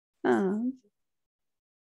Um,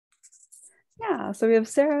 yeah, so we have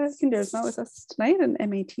Sarah Kuindersma with us tonight, an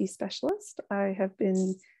MAT specialist. I have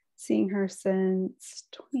been seeing her since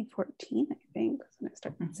 2014, I think, when I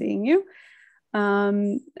started seeing you.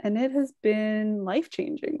 And it has been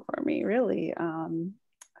life-changing for me, really.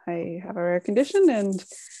 I have a rare condition and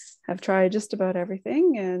have tried just about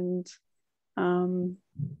everything, and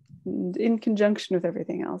in conjunction with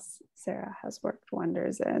everything else, Sarah has worked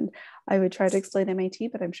wonders. And I would try to explain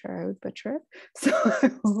MAT, but I'm sure I would butcher it. So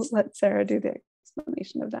I will let Sarah do the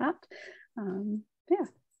explanation of that. Yeah,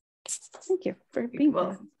 thank you for being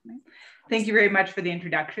here. Thank you very much for the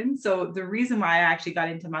introduction. So the reason why I actually got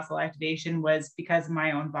into muscle activation was because of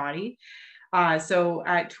my own body. So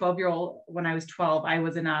at when I was 12, I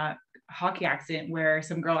was in a hockey accident where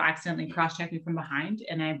some girl accidentally cross-checked me from behind,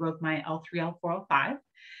 and I broke my L3, L4, L5.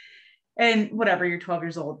 And whatever, you're 12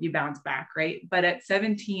 years old, you bounce back, right? But at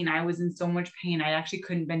 17, I was in so much pain, I actually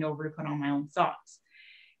couldn't bend over to put on my own socks.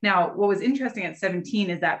 Now, what was interesting at 17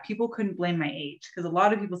 is that people couldn't blame my age, because a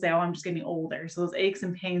lot of people say, oh, I'm just getting older, so those aches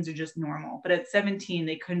and pains are just normal. But at 17,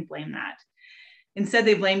 they couldn't blame that. Instead,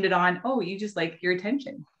 they blamed it on, oh, you just like your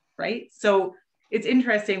attention, right? So it's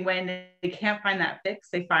interesting when they can't find that fix,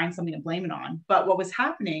 they find something to blame it on. But what was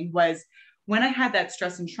happening was when I had that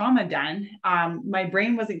stress and trauma done, my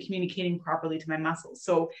brain wasn't communicating properly to my muscles.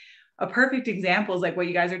 So a perfect example is like what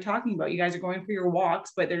you guys are talking about. You guys are going for your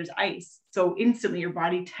walks, but there's ice. So instantly your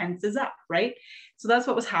body tenses up, right? So that's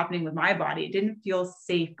what was happening with my body. It didn't feel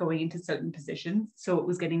safe going into certain positions. So it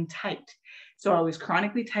was getting tight. So I was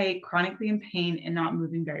chronically tight, chronically in pain, and not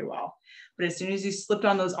moving very well. But as soon as you slipped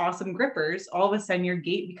on those awesome grippers, all of a sudden your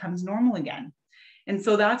gait becomes normal again. And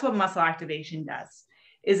so that's what muscle activation does,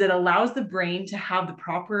 is it allows the brain to have the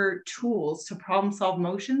proper tools to problem solve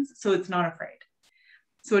motions so it's not afraid.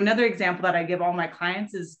 So another example that I give all my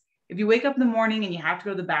clients is if you wake up in the morning and you have to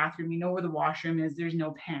go to the bathroom, you know where the washroom is, there's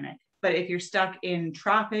no panic. But if you're stuck in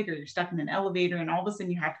traffic or you're stuck in an elevator and all of a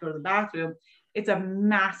sudden you have to go to the bathroom, it's a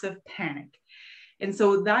massive panic. And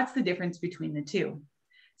so that's the difference between the two.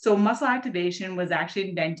 So muscle activation was actually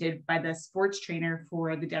invented by the sports trainer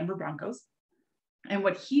for the Denver Broncos. And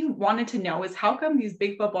what he wanted to know is how come these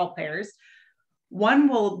big football players, one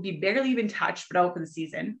will be barely even touched, but out for the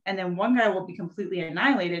season. And then one guy will be completely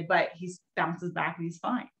annihilated, but he bounces back and he's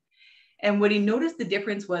fine. And what he noticed the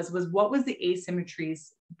difference was what was the asymmetries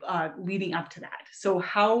leading up to that?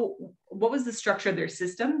 So what was the structure of their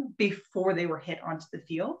system before they were hit onto the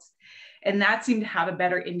field? And that seemed to have a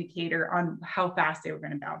better indicator on how fast they were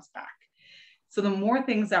going to bounce back. So the more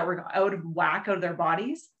things that were out of whack out of their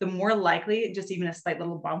bodies, the more likely just even a slight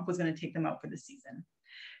little bump was going to take them out for the season.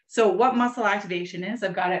 So what muscle activation is,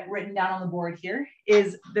 I've got it written down on the board here,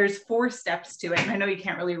 is there's 4 steps to it. And I know you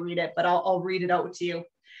can't really read it, but I'll read it out to you.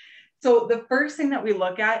 So the first thing that we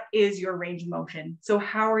look at is your range of motion. So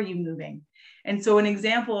how are you moving? And so an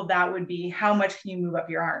example of that would be how much can you move up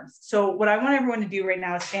your arms? So what I want everyone to do right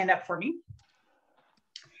now is stand up for me.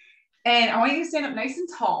 And I want you to stand up nice and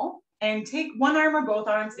tall and take one arm or both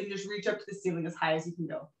arms and just reach up to the ceiling as high as you can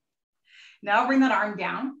go. Now bring that arm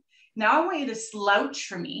down. Now I want you to slouch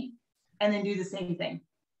for me and then do the same thing.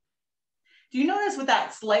 Do you notice with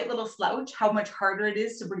that slight little slouch, how much harder it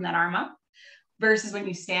is to bring that arm up versus when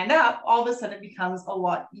you stand up, all of a sudden it becomes a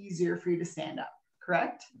lot easier for you to stand up,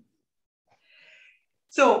 correct?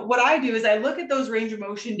 So what I do is I look at those range of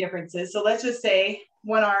motion differences. So let's just say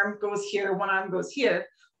one arm goes here, one arm goes here.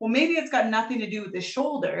 Well, maybe it's got nothing to do with the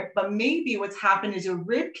shoulder, but maybe what's happened is your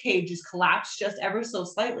rib cage is collapsed just ever so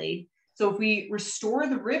slightly. So if we restore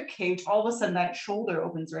the rib cage, all of a sudden that shoulder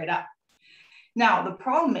opens right up. Now, the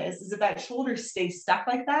problem is if that shoulder stays stuck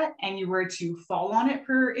like that and you were to fall on it,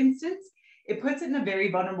 for instance, it puts it in a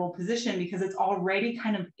very vulnerable position because it's already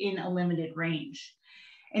kind of in a limited range.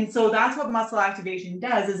 And so that's what muscle activation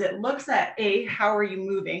does, is it looks at how are you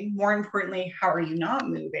moving? More importantly, how are you not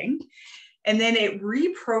moving? And then it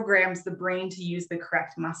reprograms the brain to use the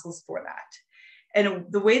correct muscles for that. And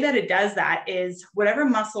the way that it does that is whatever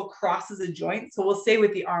muscle crosses a joint. So we'll say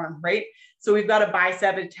with the arm, right? So we've got a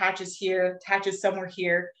bicep, it attaches here, attaches somewhere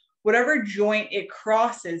here. Whatever joint it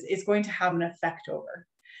crosses is going to have an effect over.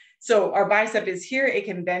 So our bicep is here, it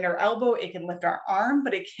can bend our elbow, it can lift our arm,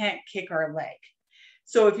 but it can't kick our leg.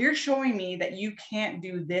 So if you're showing me that you can't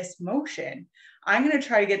do this motion, I'm going to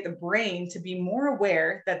try to get the brain to be more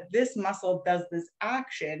aware that this muscle does this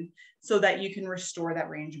action so that you can restore that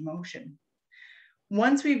range of motion.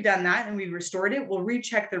 Once we've done that and we've restored it, we'll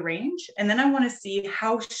recheck the range. And then I want to see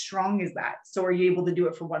how strong is that. So are you able to do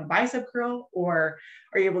it for one bicep curl, or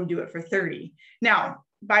are you able to do it for 30? Now,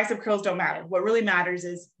 bicep curls don't matter. What really matters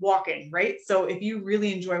is walking, right? So if you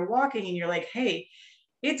really enjoy walking and you're like, hey,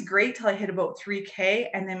 it's great till I hit about 3K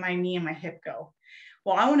and then my knee and my hip go.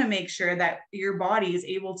 Well, I want to make sure that your body is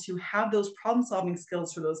able to have those problem solving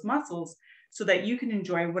skills for those muscles so that you can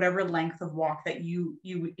enjoy whatever length of walk that you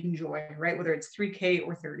enjoy, right? Whether it's 3K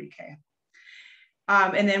or 30K.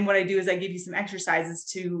 And then what I do is I give you some exercises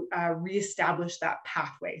to reestablish that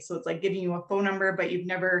pathway. So it's like giving you a phone number, but you've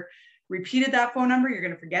never repeated that phone number, you're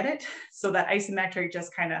going to forget it. So that isometric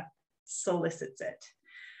just kind of solicits it.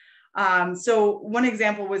 So one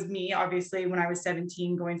example was me, obviously, when I was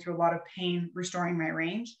 17, going through a lot of pain, restoring my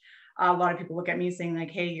range. A lot of people look at me saying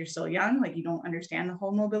like, hey, you're still young, like you don't understand the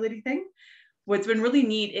whole mobility thing. What's been really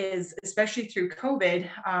neat is, especially through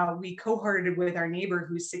COVID, we cohorted with our neighbor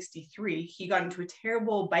who's 63. He got into a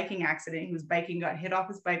terrible biking accident. He was biking, got hit off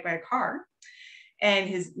his bike by a car, and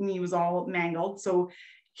his knee was all mangled. So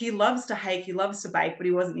he loves to hike, he loves to bike, but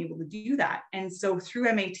he wasn't able to do that. And so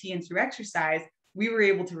through MAT and through exercise, we were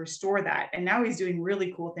able to restore that. And now he's doing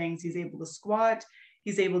really cool things. He's able to squat,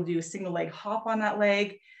 he's able to do a single leg hop on that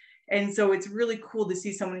leg. And so it's really cool to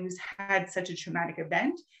see someone who's had such a traumatic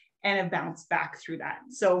event and have bounced back through that.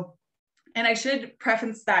 So, and I should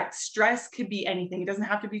preface that stress could be anything. It doesn't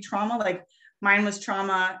have to be trauma. Like mine was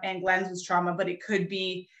trauma and Glenn's was trauma, but it could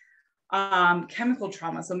be chemical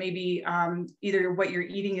trauma. So maybe either what you're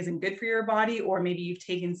eating isn't good for your body, or maybe you've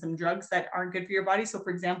taken some drugs that aren't good for your body. So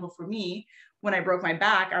for example, for me, when I broke my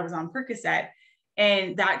back, I was on Percocet,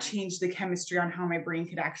 and that changed the chemistry on how my brain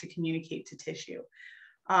could actually communicate to tissue.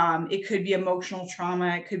 It could be emotional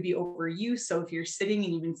trauma. It could be overuse. So if you're sitting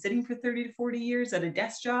and you've been sitting for 30 to 40 years at a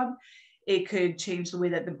desk job, it could change the way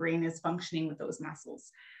that the brain is functioning with those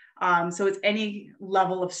muscles. So it's any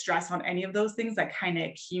level of stress on any of those things that kind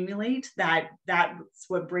of accumulate, that's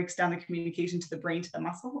what breaks down the communication to the brain, to the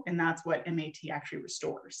muscle. And that's what MAT actually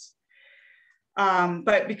restores.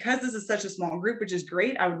 But because this is such a small group, which is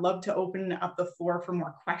great, I would love to open up the floor for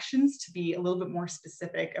more questions to be a little bit more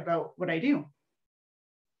specific about what I do.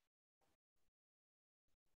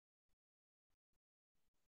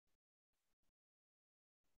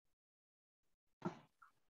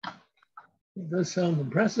 It does sound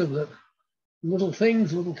impressive that little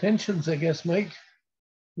things, little tensions, I guess, might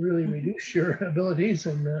really reduce your abilities.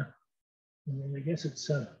 And I guess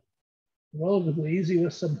it's relatively easy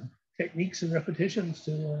with some techniques and repetitions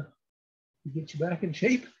to get you back in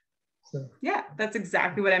shape. So yeah, that's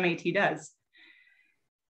exactly what MAT does.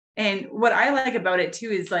 And what I like about it too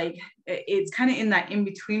is like, it's kind of in that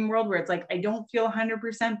in-between world where it's like, I don't feel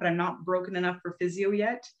 100%, but I'm not broken enough for physio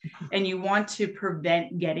yet. And you want to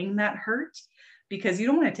prevent getting that hurt because you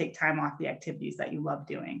don't want to take time off the activities that you love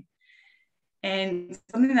doing. And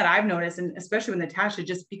something that I've noticed, and especially with Natasha,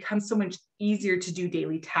 just becomes so much easier to do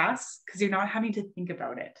daily tasks because you're not having to think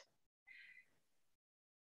about it.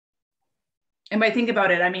 And by think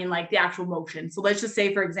about it, I mean like the actual motion. So let's just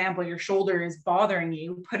say, for example, your shoulder is bothering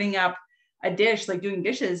you, putting up a dish, like doing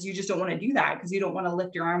dishes, you just don't want to do that because you don't want to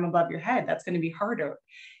lift your arm above your head. That's going to be harder.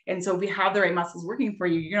 And so if you have the right muscles working for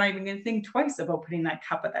you, you're not even going to think twice about putting that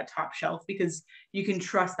cup at that top shelf because you can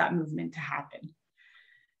trust that movement to happen.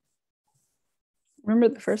 Remember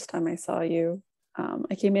the first time I saw you,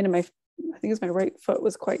 I came in and I think it was my right foot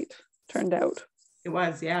was quite turned out. It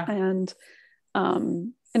was, yeah. And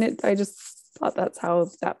I just thought that's how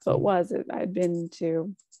that foot was. I'd been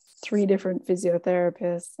to 3 different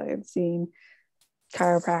physiotherapists. I had seen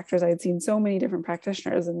chiropractors. I had seen so many different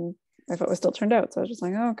practitioners, and my foot was still turned out. So I was just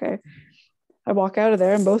like, oh, okay. I walk out of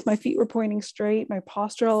there and both my feet were pointing straight. My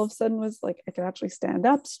posture all of a sudden was like, I could actually stand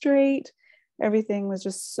up straight. Everything was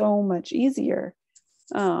just so much easier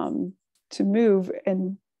to move.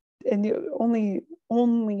 And the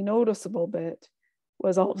only noticeable bit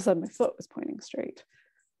was all of a sudden my foot was pointing straight.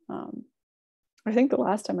 I think the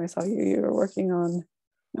last time I saw you, you were working on,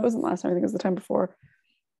 it wasn't last time, I think it was the time before,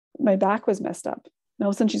 my back was messed up. And all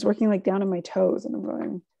of a sudden she's working like down on my toes and I'm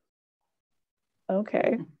going,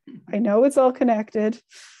 okay, I know it's all connected.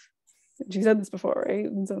 And she said this before, right?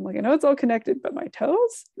 And so I'm like, I know it's all connected, but my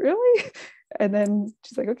toes, really? And then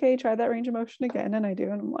she's like, okay, try that range of motion again. And I do.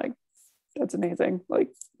 And I'm like, that's amazing. Like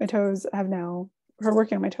my toes have now, her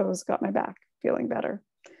working on my toes got my back feeling better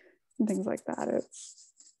and things like that. It's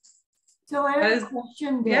so I have a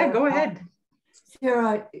question there. Yeah, go ahead.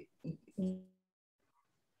 Sarah,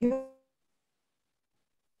 your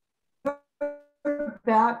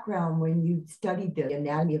background when you studied the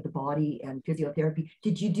anatomy of the body and physiotherapy,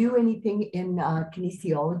 did you do anything in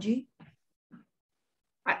kinesiology?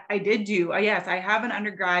 I did do, yes, I have an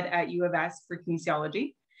undergrad at U of S for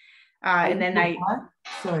kinesiology. And then I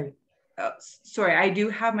do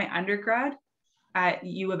have my undergrad at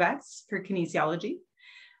U of S for kinesiology.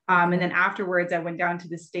 And then afterwards, I went down to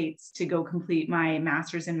the States to go complete my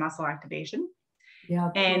master's in muscle activation. Yeah.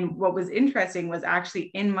 And what was interesting was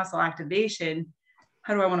actually in muscle activation,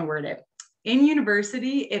 how do I want to word it? In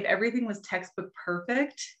university, if everything was textbook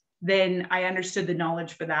perfect, then I understood the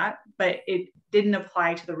knowledge for that, but it didn't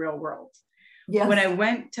apply to the real world. Yes. When I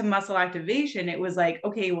went to muscle activation, it was like,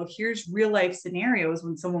 okay, well, here's real life scenarios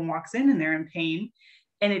when someone walks in and they're in pain,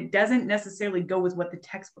 and it doesn't necessarily go with what the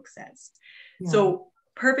textbook says. Yeah. So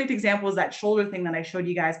perfect example is that shoulder thing that I showed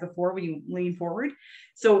you guys before when you lean forward.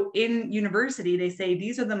 So in university, they say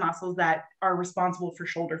these are the muscles that are responsible for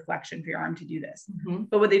shoulder flexion for your arm to do this. Mm-hmm.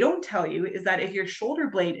 But what they don't tell you is that if your shoulder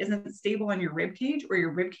blade isn't stable on your rib cage, or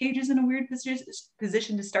your rib cage is in a weird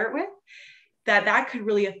position to start with, that could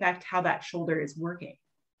really affect how that shoulder is working.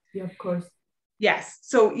 Yeah, of course. Yes.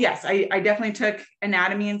 So yes, I definitely took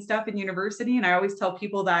anatomy and stuff in university. And I always tell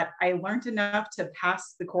people that I learned enough to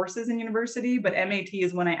pass the courses in university, but MAT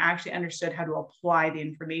is when I actually understood how to apply the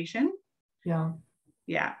information. Yeah.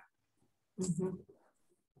 Yeah. Mm-hmm.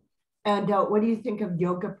 And what do you think of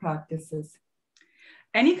yoga practices?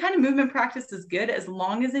 Any kind of movement practice is good as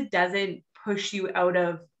long as it doesn't push you out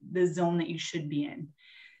of the zone that you should be in.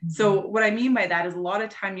 So what I mean by that is a lot of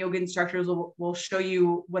time yoga instructors will show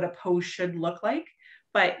you what a pose should look like,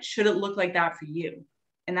 but should it look like that for you?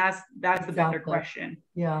 And that's the better question.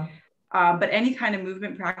 Yeah. But any kind of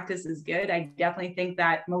movement practice is good. I definitely think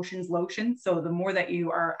that motion's lotion. So the more that you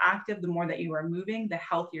are active, the more that you are moving, the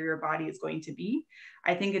healthier your body is going to be.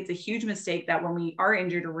 I think it's a huge mistake that when we are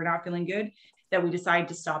injured or we're not feeling good, that we decide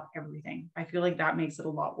to stop everything. I feel like that makes it a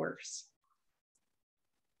lot worse.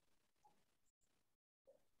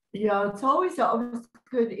 Yeah, it's always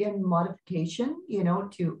good in modification,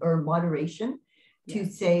 or moderation, to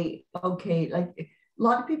say, okay, like a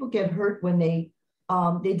lot of people get hurt when they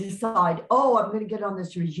decide, oh, I'm going to get on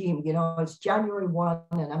this regime, it's January 1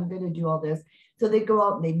 and I'm going to do all this. So they go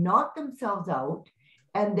out and they knock themselves out,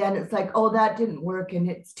 and then it's like, oh, that didn't work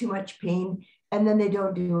and it's too much pain. And then they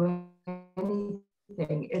don't do anything.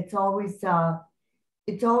 It's always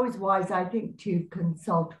wise, I think, to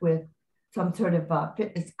consult with some sort of a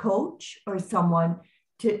fitness coach or someone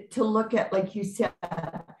to look at, like you said,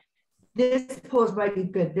 this pose might be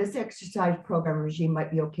good. This exercise program regime might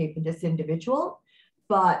be okay for this individual,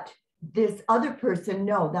 but this other person,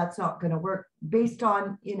 no, that's not going to work based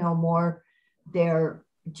on, more their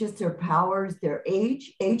powers, their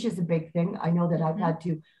age. Age is a big thing. I know that I've had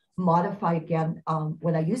to modify again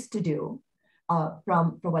what I used to do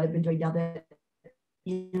from what I've been doing now that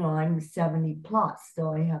I'm 70 plus,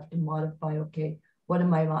 so I have to modify, okay, what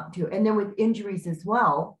am I about to? And then with injuries as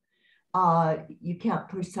well, you can't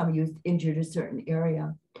push somebody who's injured a certain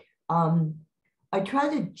area. I try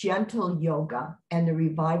the gentle yoga and the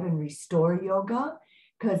revive and restore yoga,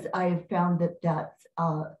 because I have found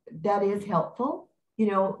that is helpful,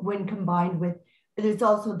 when combined with, there's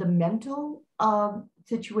also the mental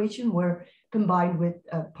situation where combined with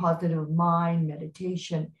a positive mind,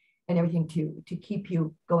 meditation, and everything to keep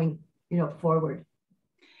you going, forward.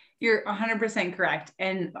 You're 100% correct.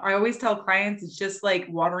 And I always tell clients, it's just like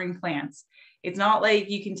watering plants. It's not like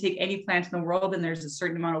you can take any plant in the world and there's a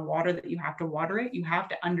certain amount of water that you have to water it. You have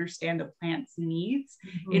to understand the plant's needs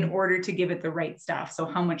in order to give it the right stuff. So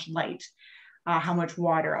how much light, how much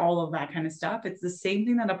water, all of that kind of stuff. It's the same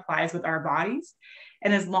thing that applies with our bodies.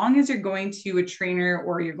 And as long as you're going to a trainer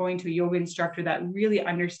or you're going to a yoga instructor that really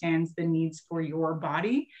understands the needs for your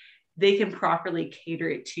body, they can properly cater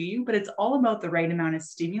it to you. But it's all about the right amount of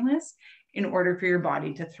stimulus in order for your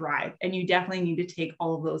body to thrive. And you definitely need to take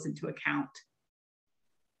all of those into account.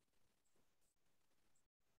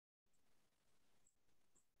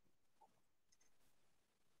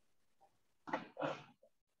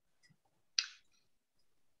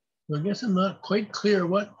 I guess I'm not quite clear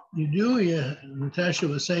what you do. Yeah, Natasha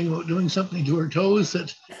was saying about doing something to her toes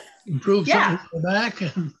that improves something in the back,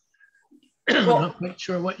 and I'm not quite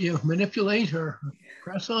sure what you manipulate or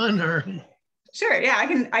press on or. Sure, yeah,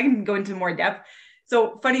 I can go into more depth.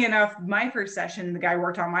 So funny enough, my first session, the guy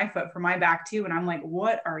worked on my foot for my back too, and I'm like,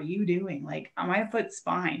 what are you doing? Like, my foot's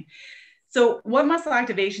fine. So what muscle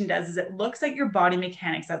activation does is it looks at your body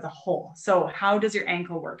mechanics as a whole. So how does your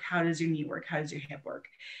ankle work? How does your knee work? How does your hip work?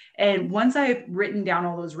 And once I've written down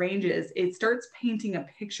all those ranges, it starts painting a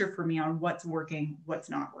picture for me on what's working, what's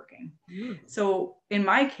not working. So in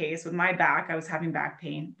my case, with my back, I was having back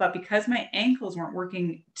pain, but because my ankles weren't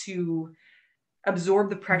working to absorb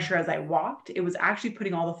the pressure as I walked, it was actually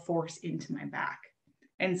putting all the force into my back.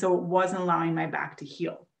 And so it wasn't allowing my back to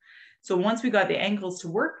heal. So once we got the ankles to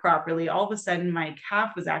work properly, all of a sudden my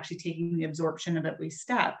calf was actually taking the absorption of every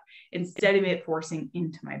step instead of it forcing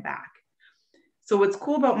into my back. So what's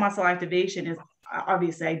cool about muscle activation is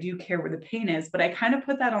obviously I do care where the pain is, but I kind of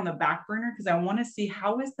put that on the back burner because I want to see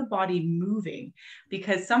how is the body moving,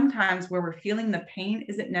 because sometimes where we're feeling the pain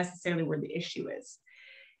isn't necessarily where the issue is.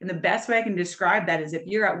 And the best way I can describe that is if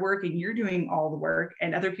you're at work and you're doing all the work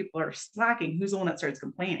and other people are slacking, who's the one that starts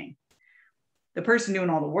complaining? The person doing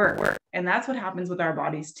all the work. And that's what happens with our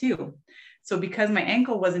bodies too. So because my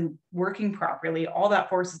ankle wasn't working properly, all that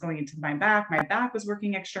force is going into my back was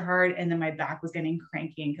working extra hard, and then my back was getting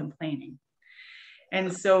cranky and complaining.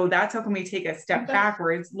 And so that's how can we take a step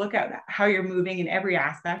backwards, look at how you're moving in every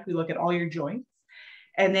aspect. We look at all your joints,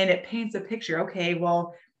 and then it paints a picture. Okay,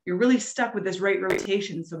 well, you're really stuck with this right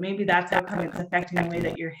rotation. So maybe that's how come it's affecting the way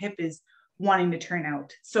that your hip is wanting to turn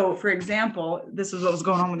out. So for example, this is what was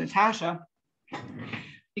going on with Natasha.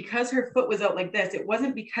 Because her foot was out like this, it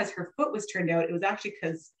wasn't because her foot was turned out, it was actually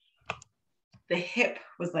because the hip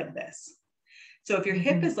was like this. So if your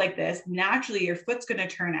hip is like this, naturally your foot's going to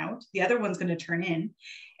turn out, the other one's going to turn in.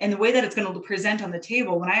 And the way that it's going to present on the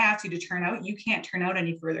table, when I ask you to turn out, you can't turn out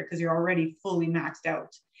any further because you're already fully maxed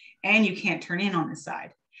out, and you can't turn in on this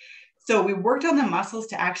side. So we worked on the muscles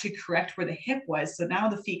to actually correct where the hip was. So now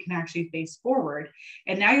the feet can actually face forward.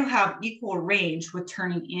 And now you'll have equal range with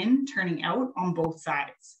turning in, turning out on both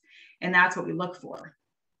sides. And that's what we look for.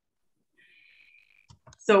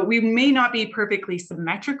 So we may not be perfectly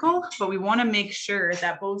symmetrical, but we want to make sure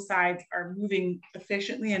that both sides are moving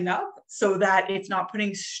efficiently enough so that it's not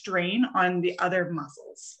putting strain on the other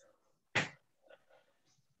muscles.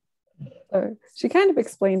 She kind of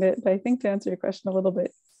explained it, but I think to answer your question a little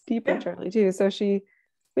bit deeper, Charlie, too. So she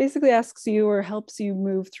basically asks you or helps you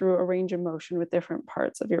move through a range of motion with different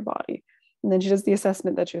parts of your body. And then she does the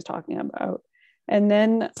assessment that she was talking about. And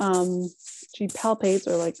then she palpates,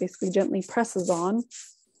 or like basically gently presses on,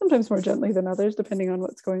 sometimes more gently than others, depending on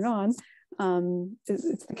what's going on.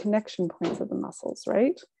 It's the connection points of the muscles,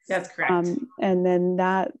 right? That's correct. And then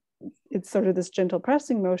it's sort of this gentle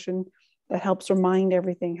pressing motion that helps remind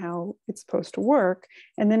everything how it's supposed to work.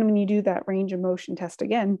 And then when you do that range of motion test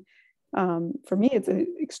again, for me, it's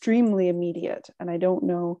extremely immediate. And I don't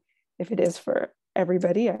know if it is for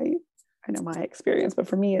everybody. I know my experience, but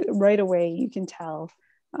for me, right away, you can tell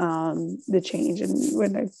the change.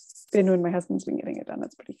 And when my husband's been getting it done,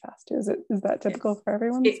 it's pretty fast too. Is that typical for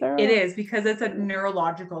everyone, Sarah? It is, because it's a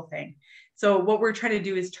neurological thing. So what we're trying to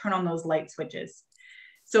do is turn on those light switches.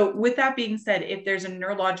 So with that being said, if there's a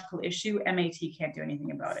neurological issue, MAT can't do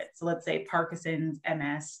anything about it. So let's say Parkinson's,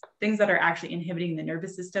 MS, things that are actually inhibiting the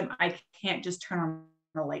nervous system, I can't just turn on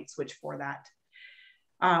a light switch for that.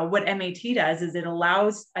 What MAT does is it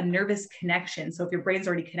allows a nervous connection. So if your brain's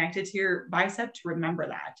already connected to your bicep, to remember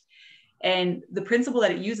that. And the principle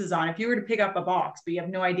that it uses on, if you were to pick up a box, but you have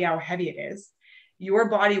no idea how heavy it is, your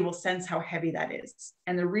body will sense how heavy that is.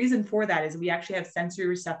 And the reason for that is we actually have sensory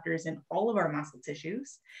receptors in all of our muscle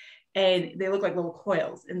tissues, and they look like little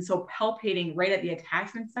coils. And so palpating right at the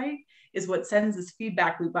attachment site is what sends this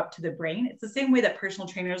feedback loop up to the brain. It's the same way that personal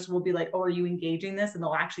trainers will be like, oh, are you engaging this? And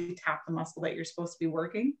they'll actually tap the muscle that you're supposed to be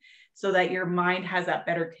working so that your mind has that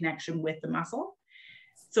better connection with the muscle.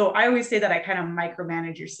 So I always say that I kind of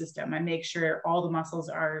micromanage your system. I make sure all the muscles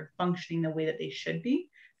are functioning the way that they should be,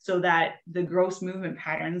 so that the gross movement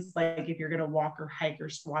patterns, like if you're going to walk or hike or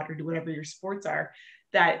squat or do whatever your sports are,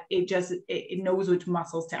 that it knows which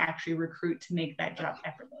muscles to actually recruit to make that job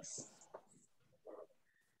effortless.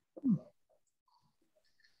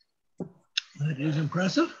 That is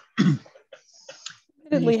impressive.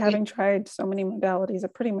 Admittedly, having tried so many modalities,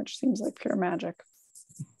 it pretty much seems like pure magic.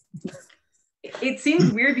 It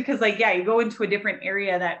seems weird because, like, yeah, you go into a different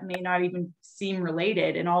area that may not even seem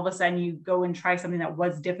related, and all of a sudden you go and try something that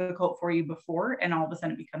was difficult for you before, and all of a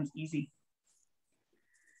sudden it becomes easy.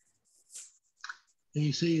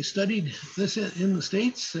 You say you studied this in the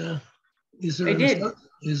States. Is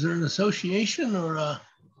there an association or a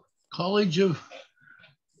college of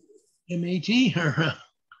MAT? Or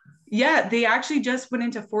Yeah, they actually just went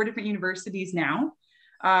into 4 different universities now.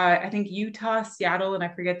 I think Utah, Seattle, and I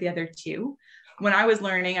forget the other 2. When I was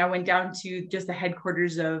learning, I went down to just the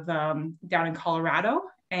headquarters of down in Colorado,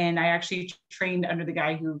 and I actually trained under the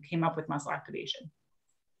guy who came up with muscle activation.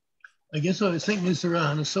 I guess I was thinking, is there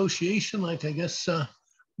an association, like I guess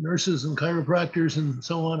nurses and chiropractors and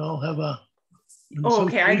so on all have a... Oh,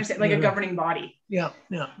 okay, I understand, like a governing body. Yeah.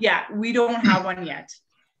 Yeah, we don't have one yet.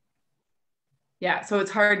 Yeah, so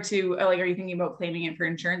it's hard to, like, are you thinking about claiming it for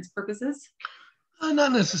insurance purposes?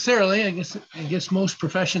 Not necessarily. I guess most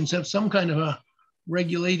professions have some kind of a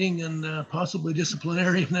regulating and possibly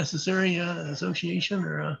disciplinary, if necessary, association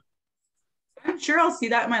or. I'm sure I'll see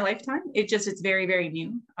that in my lifetime. It's very, very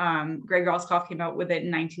new. Greg Roscoff came out with it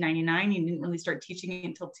in 1999. He didn't really start teaching it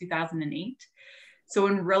until 2008. So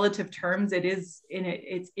in relative terms, it is in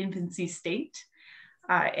its infancy state.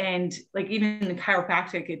 And like even in the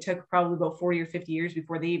chiropractic, it took probably about 40 or 50 years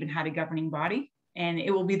before they even had a governing body. And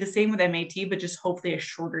it will be the same with MAT, but just hopefully a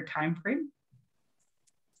shorter time frame.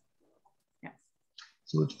 Yeah.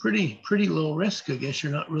 So it's pretty low risk. I guess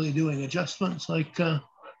you're not really doing adjustments like a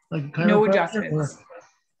chiropractor. No adjustments.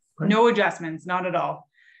 Right? No adjustments, not at all.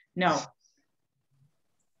 No.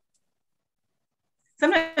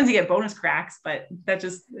 Sometimes you get bonus cracks, but they're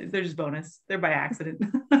just bonus. They're by accident.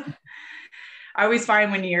 I always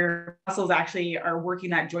find when your muscles actually are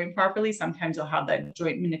working that joint properly, sometimes you'll have that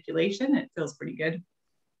joint manipulation. It feels pretty good.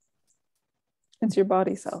 It's your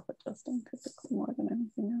body self-adjusting typically more than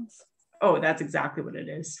anything else. Oh, that's exactly what it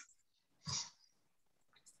is.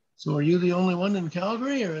 So are you the only one in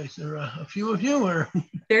Calgary, or is there a few of you? Or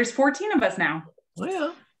there's 14 of us now. Oh,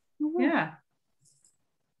 yeah. Yeah.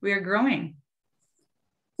 We are growing.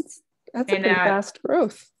 That's a pretty fast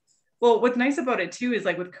growth. Well, what's nice about it too is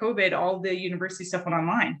like with COVID, all the university stuff went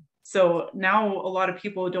online. So now a lot of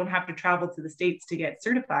people don't have to travel to the States to get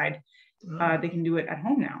certified. They can do it at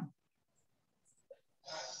home now.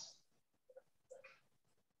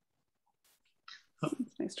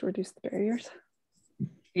 It's nice to reduce the barriers.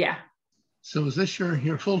 Yeah. So is this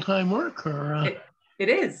your full-time work, or? It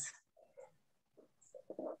is.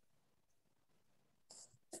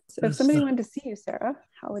 So if somebody wanted to see you, Sarah,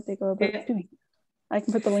 how would they go about doing it? I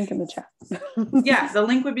can put the link in the chat. Yeah, the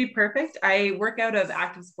link would be perfect. I work out of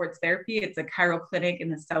Active Sports Therapy. It's a chiro clinic in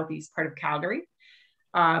the southeast part of Calgary.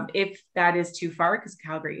 If that is too far, because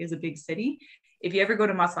Calgary is a big city, if you ever go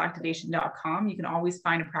to muscleactivation.com, you can always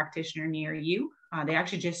find a practitioner near you. They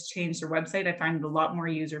actually just changed their website. I find it a lot more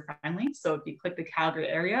user-friendly. So if you click the Calgary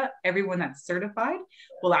area, everyone that's certified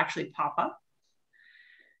will actually pop up.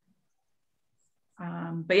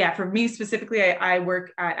 But yeah, for me specifically, I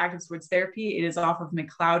work at Active Sports Therapy. It is off of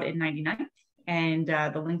McLeod and 99th. And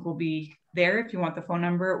the link will be there if you want the phone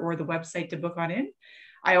number or the website to book on in.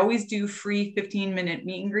 I always do free 15-minute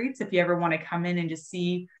meet and greets if you ever want to come in and just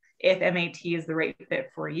see if MAT is the right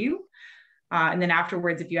fit for you. And then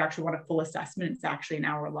afterwards, if you actually want a full assessment, it's actually an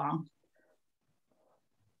hour long.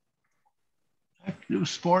 Active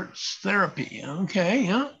Sports Therapy. Okay,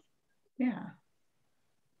 yeah. Yeah.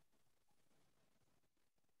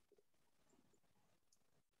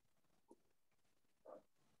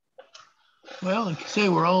 Well, like you say,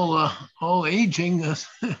 we're all aging.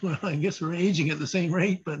 Well, I guess we're aging at the same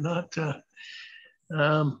rate, but not.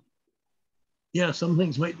 Yeah, some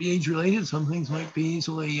things might be age-related. Some things might be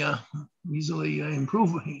easily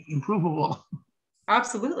improvable.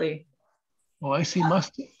 Absolutely. Oh, I see.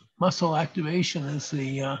 Muscle activation is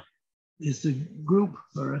the group,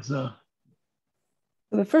 or is a.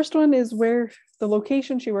 The first one is where the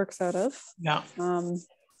location she works out of. Yeah. And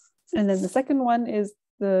then the second one is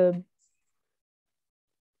the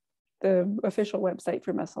official website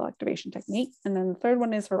for muscle activation technique. And then the third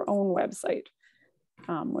one is her own website,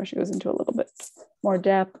 where she goes into a little bit more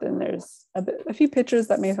depth. And there's a few pictures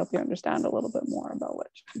that may help you understand a little bit more about what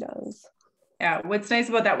she does. Yeah, what's nice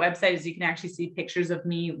about that website is you can actually see pictures of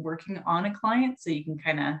me working on a client. So you can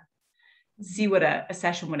kind of see what a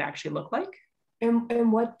session would actually look like. And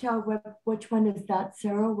which one is that,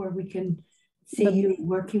 Sarah, where we can see you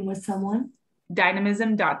working with someone?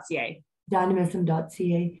 Dynamism.ca.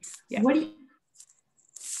 Dynamism.ca. Yeah. What do you?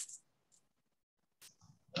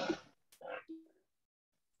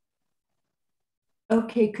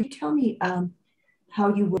 Okay, could you tell me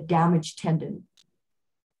how you would damage tendon?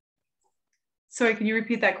 Sorry, can you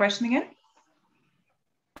repeat that question again?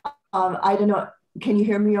 I don't know. Can you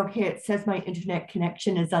hear me okay? It says my internet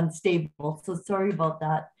connection is unstable, so sorry about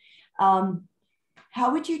that.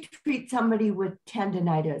 How would you treat somebody with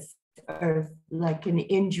tendonitis, or like an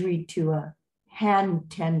injury to a hand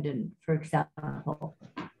tendon, for example?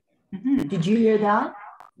 Mm-hmm. Did you hear that?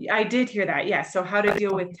 I did hear that, yes. So how to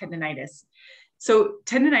deal with tendonitis. So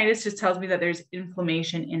tendonitis just tells me that there's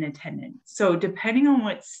inflammation in a tendon. So depending on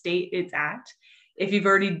what state it's at, if you've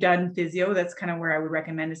already done physio, that's kind of where I would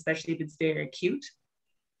recommend, especially if it's very acute.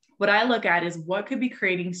 What I look at is what could be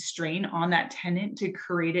creating strain on that tendon to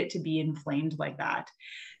create it to be inflamed like that.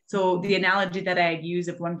 So the analogy that I use,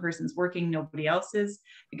 if one person's working, nobody else is,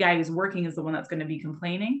 the guy who's working is the one that's going to be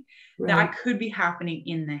complaining. Right. That could be happening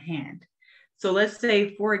in the hand. So let's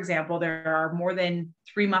say, for example, there are more than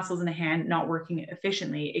 3 muscles in the hand not working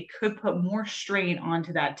efficiently. It could put more strain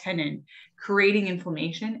onto that tendon, creating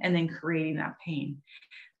inflammation and then creating that pain.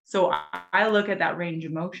 So I look at that range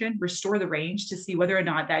of motion, restore the range to see whether or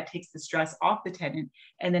not that takes the stress off the tendon,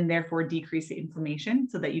 and then therefore decrease the inflammation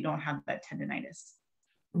so that you don't have that tendonitis.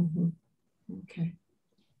 Mm-hmm. Okay.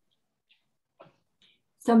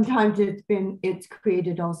 Sometimes it's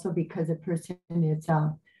created also because a person is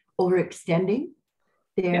overextending.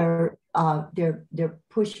 They're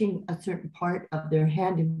pushing a certain part of their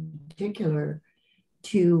hand in particular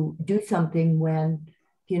to do something when,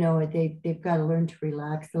 you know, they've got to learn to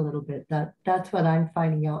relax a little bit. That's what I'm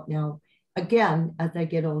finding out now. Again, as I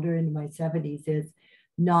get older, into my 70s, is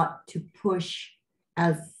not to push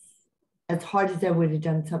as hard as I would have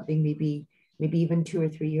done something maybe even 2 or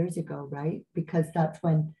 3 years ago, right? Because that's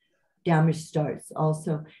when damage starts.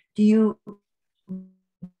 Also, do you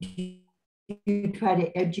try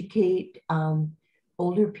to educate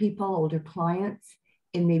older people, older clients,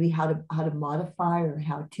 in maybe how to modify or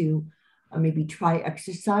how to maybe try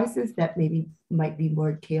exercises that maybe might be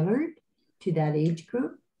more tailored to that age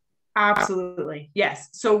group? Absolutely. Yes.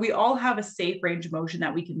 So we all have a safe range of motion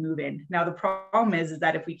that we can move in. Now, the problem is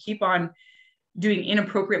that if we keep on doing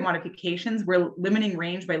inappropriate modifications, we're limiting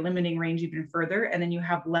range by limiting range even further. And then you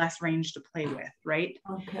have less range to play with, right?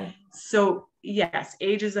 Okay. So yes,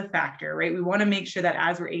 age is a factor, right? We want to make sure that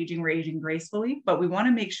as we're aging gracefully, but we want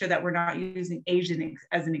to make sure that we're not using age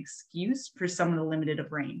as an excuse for some of the limited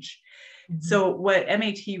of range. Mm-hmm. So what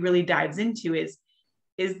MAT really dives into is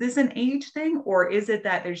this an age thing, or is it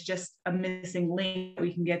that there's just a missing link that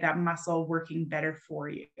we can get that muscle working better for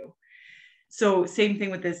you? So same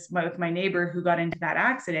thing with my neighbor who got into that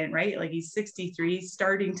accident, right? Like he's 63,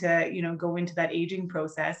 starting to, you know, go into that aging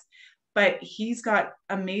process, but he's got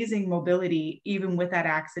amazing mobility even with that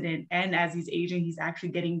accident. And as he's aging, he's actually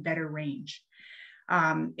getting better range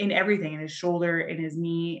in everything, in his shoulder, in his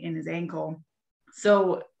knee, in his ankle.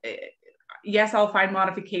 So yes, I'll find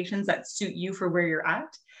modifications that suit you for where you're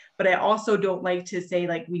at, but I also don't like to say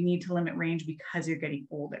like we need to limit range because you're getting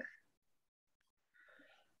older.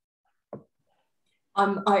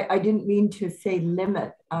 I didn't mean to say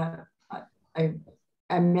limit. I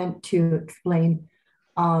meant to explain,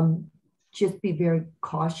 just be very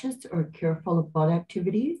cautious or careful about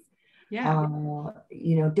activities. Yeah.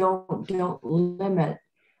 You know, don't limit,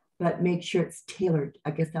 but make sure it's tailored.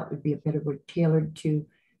 I guess that would be a better word, tailored to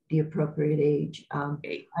the appropriate age.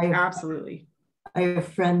 Absolutely. I have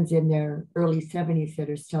friends in their early 70s that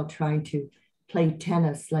are still trying to play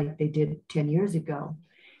tennis like they did 10 years ago.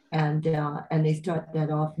 And they start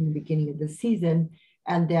that off in the beginning of the season,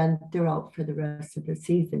 and then they're out for the rest of the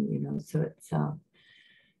season, you know. So it's,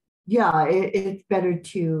 it's better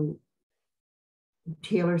to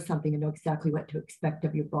tailor something and know exactly what to expect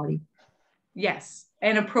of your body. Yes,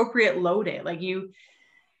 and appropriate load it. Like you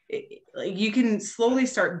can slowly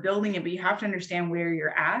start building it, but you have to understand where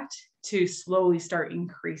you're at to slowly start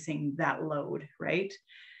increasing that load, right?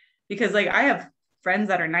 Because like I have friends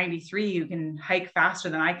that are 93 who can hike faster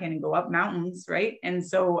than I can and go up mountains, right? And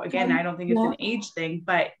so again, I don't think it's an age thing,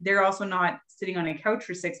 but they're also not sitting on a couch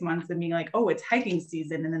for 6 months and being like, oh, it's hiking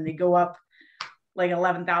season, and then they go up like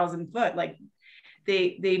 11,000 foot. Like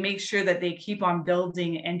they make sure that they keep on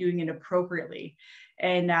building and doing it appropriately.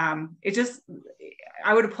 And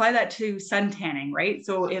I would apply that to sun tanning, right?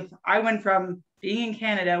 So if I went from being in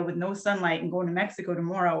Canada with no sunlight and going to Mexico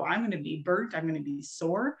tomorrow, I'm going to be burnt. I'm going to be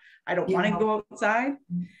sore. I don't want to go outside.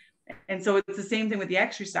 And so it's the same thing with the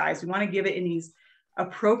exercise. We want to give it in these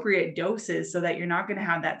appropriate doses so that you're not going to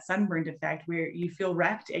have that sunburned effect where you feel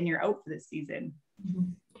wrecked and you're out for the season. Mm-hmm.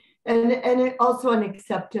 And it also an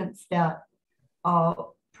acceptance that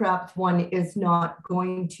perhaps one is not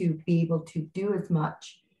going to be able to do as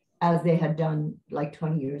much as they had done like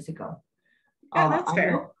 20 years ago. Yeah, that's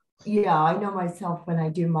fair. I know myself when I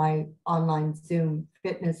do my online Zoom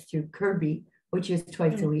fitness through Kirby, which is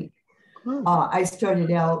twice a week. I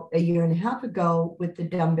started out a year and a half ago with the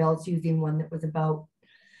dumbbells, using one that was about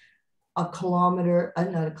a kilometer,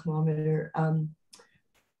 not a kilometer,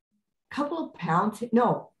 couple of pounds,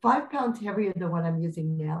 no, 5 pounds heavier than what I'm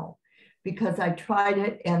using now, because I tried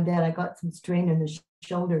it and then I got some strain in the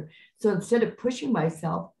shoulder. So instead of pushing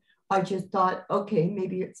myself, I just thought, okay,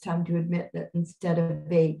 maybe it's time to admit that instead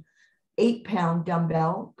of a 8-pound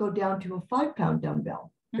dumbbell, go down to a 5-pound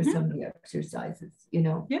dumbbell for some of the exercises, you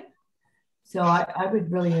know? Yeah. So I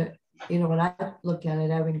would really, you know, when I look at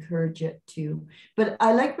it, I would encourage it to, but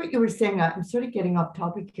I like what you were saying. I'm sort of getting off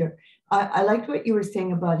topic here. I liked what you were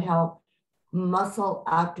saying about how muscle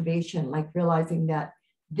activation, like realizing that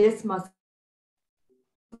this muscle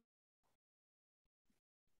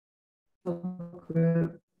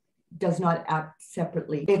group does not act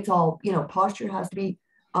separately. It's all, you know, posture has to be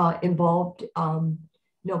involved. You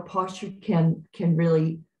know, posture can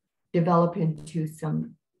really develop into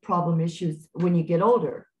some problem issues when you get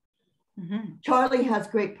older. Mm-hmm. Charlie has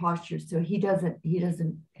great posture, so he doesn't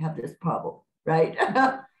have this problem, right?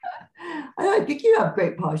 I think you have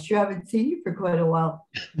great posture. I haven't seen you for quite a while.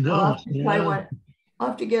 No, I'll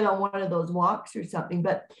have to get on one of those walks or something.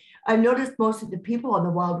 But I've noticed most of the people on the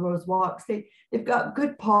Wild Rose walks, they've got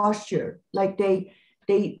good posture. Like they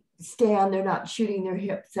stand, they're not shooting their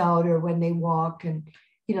hips out, or when they walk, and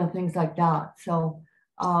things like that. So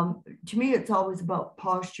to me, it's always about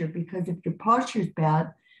posture, because if your posture is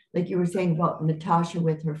bad, like you were saying about Natasha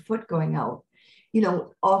with her foot going out,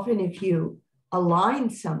 often if you align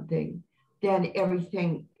something, then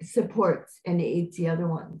everything supports and aids the other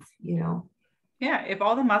ones, Yeah, if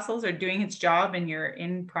all the muscles are doing its job and you're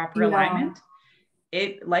in proper alignment,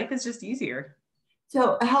 life is just easier.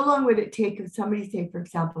 So how long would it take if somebody, say, for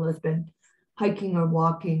example, has been hiking or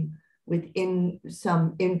walking within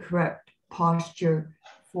some incorrect posture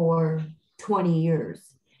for 20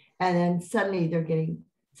 years, and then suddenly they're getting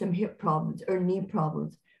some hip problems or knee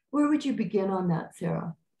problems? Where would you begin on that,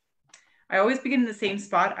 Sarah? I always begin in the same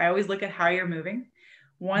spot. I always look at how you're moving.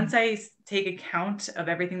 Once I take account of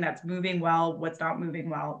everything that's moving well, what's not moving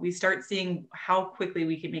well, we start seeing how quickly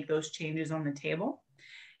we can make those changes on the table.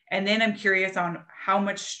 And then I'm curious on how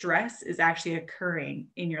much stress is actually occurring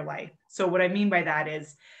in your life. So what I mean by that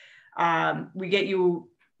is we get you,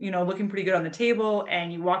 looking pretty good on the table,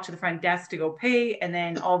 and you walk to the front desk to go pay. And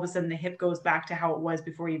then all of a sudden the hip goes back to how it was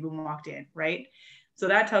before you even walked in, right? So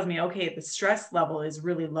that tells me, okay, the stress level is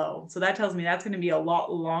really low. So that tells me that's going to be a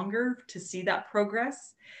lot longer to see that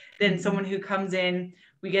progress than someone who comes in,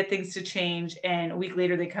 we get things to change, and a week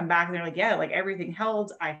later they come back and they're like, yeah, like everything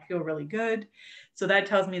held, I feel really good. So that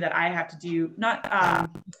tells me that I have to do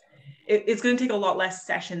it's going to take a lot less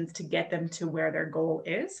sessions to get them to where their goal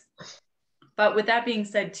is. But with that being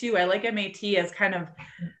said too, I like MAT as kind of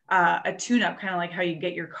a tune-up, kind of like how you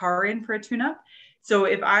get your car in for a tune-up. So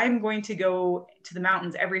if I'm going to go to the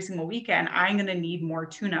mountains every single weekend, I'm going to need more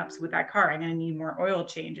tune-ups with that car. I'm going to need more oil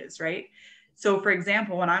changes, right? So for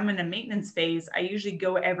example, when I'm in a maintenance phase, I usually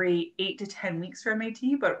go every 8 to 10 weeks for MAT,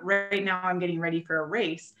 but right now I'm getting ready for a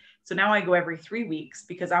race. So now I go every 3 weeks,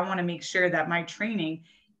 because I want to make sure that my training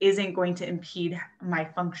isn't going to impede my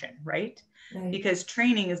function, right? Because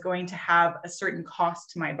training is going to have a certain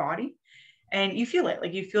cost to my body. And you feel it,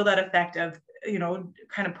 like you feel that effect of,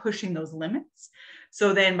 kind of pushing those limits.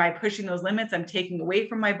 So then by pushing those limits, I'm taking away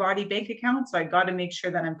from my body bank account. So I got to make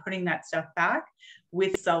sure that I'm putting that stuff back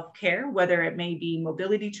with self-care, whether it may be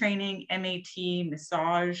mobility training, MAT,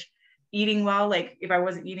 massage, eating well. Like if I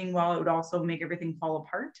wasn't eating well, it would also make everything fall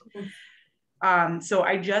apart. So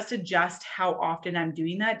I just adjust how often I'm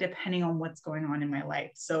doing that depending on what's going on in my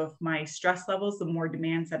life. So if my stress levels, the more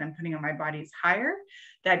demands that I'm putting on my body is higher,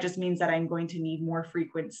 that just means that I'm going to need more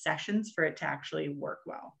frequent sessions for it to actually work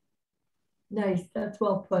well. Nice. That's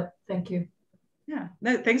well put. Thank you. Yeah.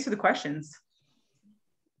 No, thanks for the questions.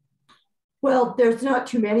 Well, there's not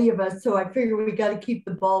too many of us, so I figure we got to keep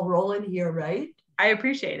the ball rolling here, right? I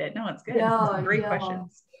appreciate it. No, it's good. Yeah, Great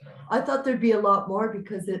questions. I thought there'd be a lot more,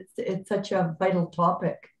 because it's such a vital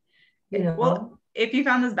topic, Well, if you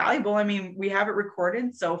found this valuable, I mean, we have it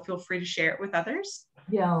recorded, so feel free to share it with others.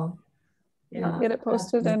 Yeah. I'll get it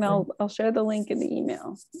posted, and I'll share the link in the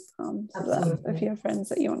email. So that if you have friends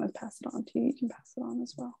that you want to pass it on to, you can pass it on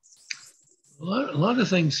as well. A lot of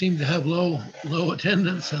things seem to have low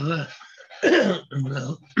attendance, and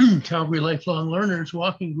the Calgary Lifelong Learners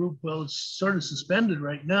Walking Group, well, it's sort of suspended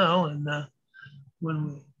right now, and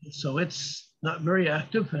so it's not very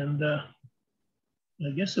active. And I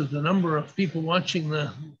guess if the number of people watching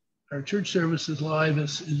our church services live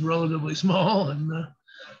is relatively small, and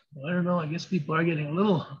I don't know, I guess people are getting a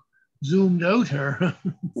little zoomed out here.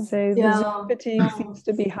 The Zoom fatigue seems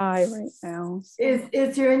to be high right now. So.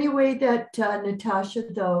 Is there any way that Natasha,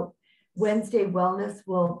 the Wednesday Wellness,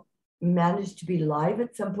 will manage to be live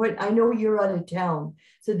at some point? I know you're out of town,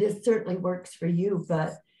 so this certainly works for you,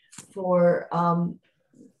 but for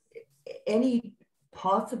any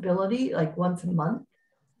possibility, like once a month?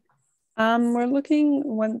 We're looking,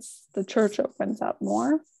 once the church opens up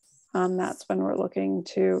more, that's when we're looking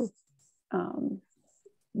to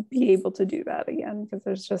be able to do that again, because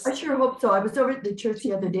there's just... I sure hope so. I was over at the church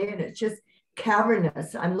the other day, and it's just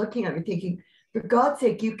cavernous. I'm looking at it thinking, for God's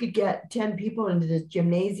sake, you could get 10 people into this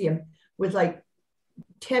gymnasium with like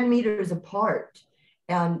 10 meters apart,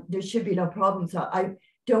 and there should be no problem. So I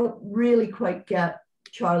don't really quite get,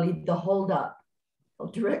 Charlie, the hold up. I'll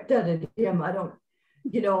direct that at him. I don't,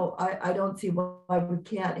 I don't see why we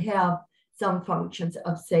can't have some functions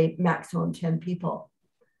of, say, maximum 10 people,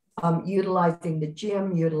 utilizing the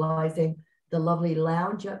gym, utilizing the lovely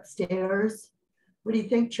lounge upstairs. What do you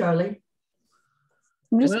think, Charlie?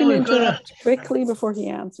 I'm just Well, going to we've got interrupt quickly before he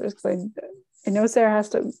answers, because I know Sarah has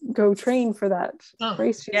to go train for that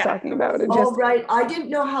race she's talking about. It Oh, just right. I didn't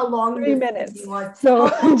know how long 3 this minutes. meeting was. So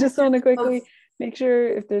How I just want to quickly make sure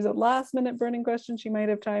if there's a last minute burning question, she might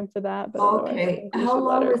have time for that. But otherwise, I okay. think we How should let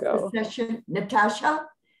long her was go. the session, Natasha?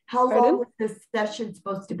 How Pardon? long was the session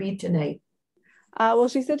supposed to be tonight? Well,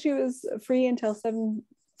 she said she was free until 7:40,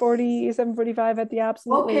 7:45 at the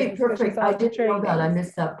absolute Okay, latest, because perfect. she's I off to didn't know that. I training.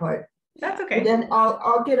 missed that part. That's But okay. then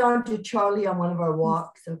I'll get on to Charlie on one of our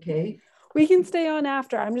walks, okay? We can stay on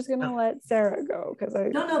after. I'm just gonna let Sarah go because I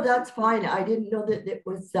No, that's fine. I didn't know that it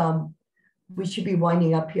was we should be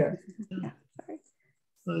winding up here. yeah, sorry.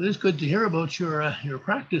 Well, it is good to hear about your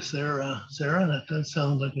practice there, Sarah. That does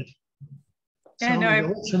sound like it. Yeah, no, Sounds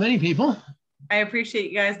like it for many people. I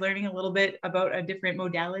appreciate you guys learning a little bit about a different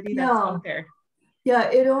modality that's Yeah. out there. Yeah,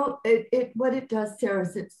 what it does, Sarah,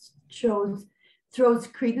 is it throws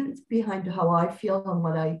credence behind how I feel and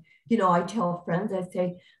what I tell friends. I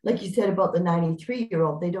say, like you said about the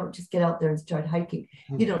 93-year-old, they don't just get out there and start hiking.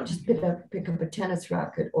 You don't just pick up a tennis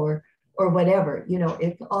racket or whatever.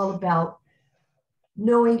 It's all about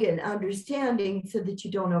knowing and understanding so that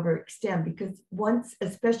you don't overextend, because once,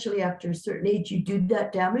 especially after a certain age, you do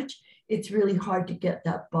that damage, it's really hard to get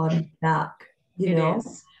that body back. It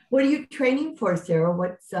is. What are you training for, Sarah?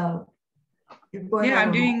 What's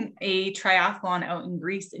I'm doing a triathlon out in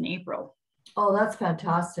Greece in April. Oh, that's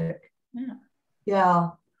fantastic. Yeah. Yeah.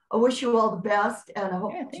 I wish you all the best, and I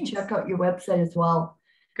hope to check out your website as well.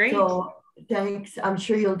 Great. So thanks. I'm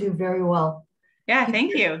sure you'll do very well. Yeah,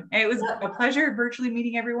 thank you. It was a pleasure virtually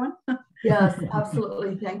meeting everyone. Yes,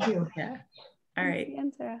 absolutely. Thank you. Yeah. All right.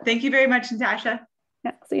 Again, Sarah. Thank you very much, Natasha.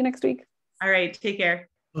 Yeah, see you next week. All right. Take care.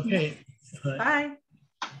 Okay. Bye.